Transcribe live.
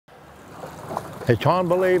It's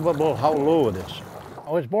unbelievable how low it is. I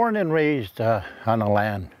was born and raised on a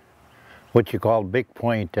land which you call Big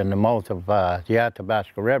Point in the mouth of the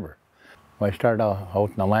Athabasca River. I started out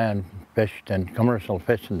in the land, fished and commercial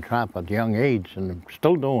fishing trap at a young age, and I'm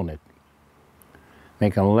still doing it.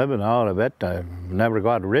 Making a living out of it. I never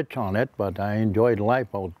got rich on it, but I enjoyed life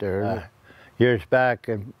out there. Years back,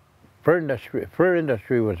 fur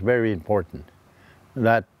industry was very important.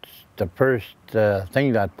 That's the first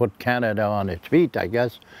thing that put Canada on its feet, I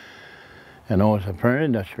guess. You know, it's the fur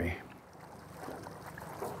industry.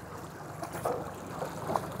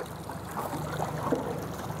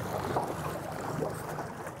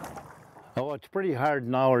 Oh, it's pretty hard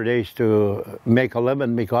nowadays to make a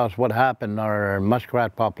living because what happened, our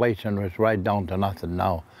muskrat population was right down to nothing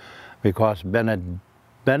now. Because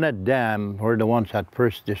Bennett Dam were the ones that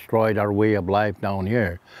first destroyed our way of life down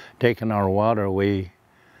here, taking our water away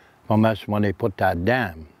from us when they put that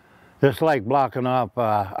dam. It's like blocking off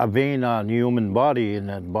a vein on the human body, and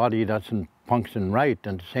that body doesn't function right.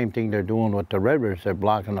 And the same thing they're doing with the rivers. They're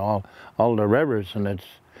blocking all the rivers, and it's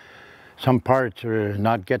some parts are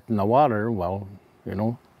not getting the water, well, you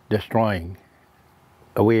know, destroying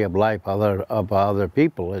a way of life of other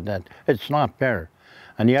people. And that it's not fair.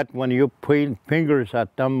 And yet when you point fingers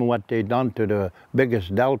at them, what they done to the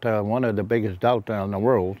biggest delta, one of the biggest delta in the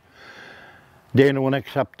world, they don't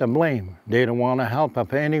accept the blame. They don't want to help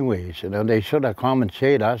us anyways. You know, they should have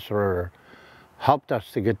compensated us or helped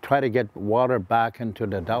us to try to get water back into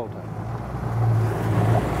the delta.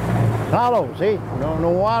 Hollow, see,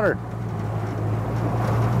 no water.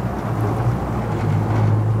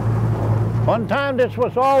 One time this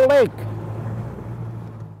was all lake.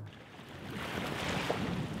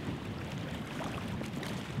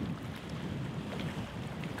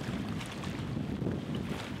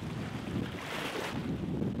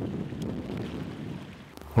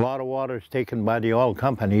 A lot of water is taken by the oil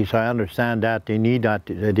companies. I understand that they need that,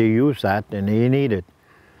 they use that, and they need it.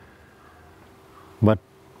 But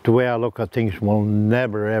the way I look at things, we'll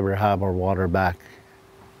never ever have our water back.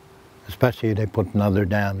 Especially if they put another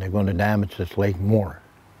dam, they're going to damage this lake more.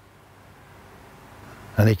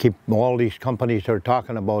 And they keep, all these companies are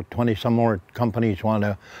talking about, 20 some more companies want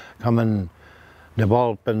to come and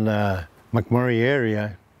develop in the McMurray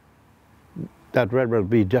area. That river will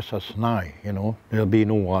be just a snide, you know, there'll be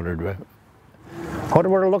no water to it. What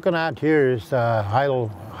we're looking at here is the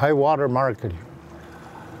high water mark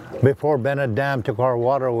before Bennett Dam took our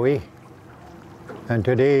water away. And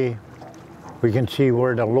today we can see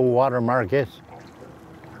where the low water mark is.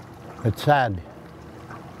 It's sad.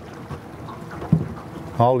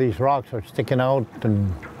 All these rocks are sticking out,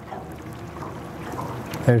 and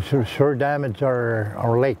they sure damage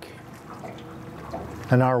our lake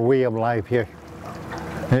and our way of life here.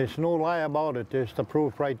 There's no lie about it. There's the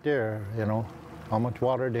proof right there, you know, how much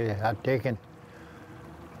water they had taken.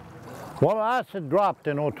 Well, acid dropped,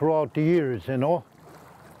 you know, throughout the years, you know.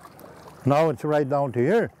 Now it's right down to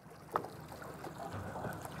here.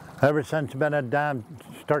 Ever since Bennett Dam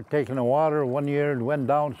started taking the water, one year it went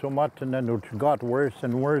down so much, and then it got worse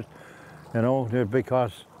and worse, you know,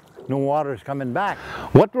 because no water's coming back.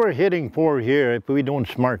 What we're heading for here, if we don't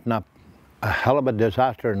smarten up, a hell of a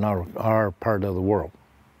disaster in our part of the world.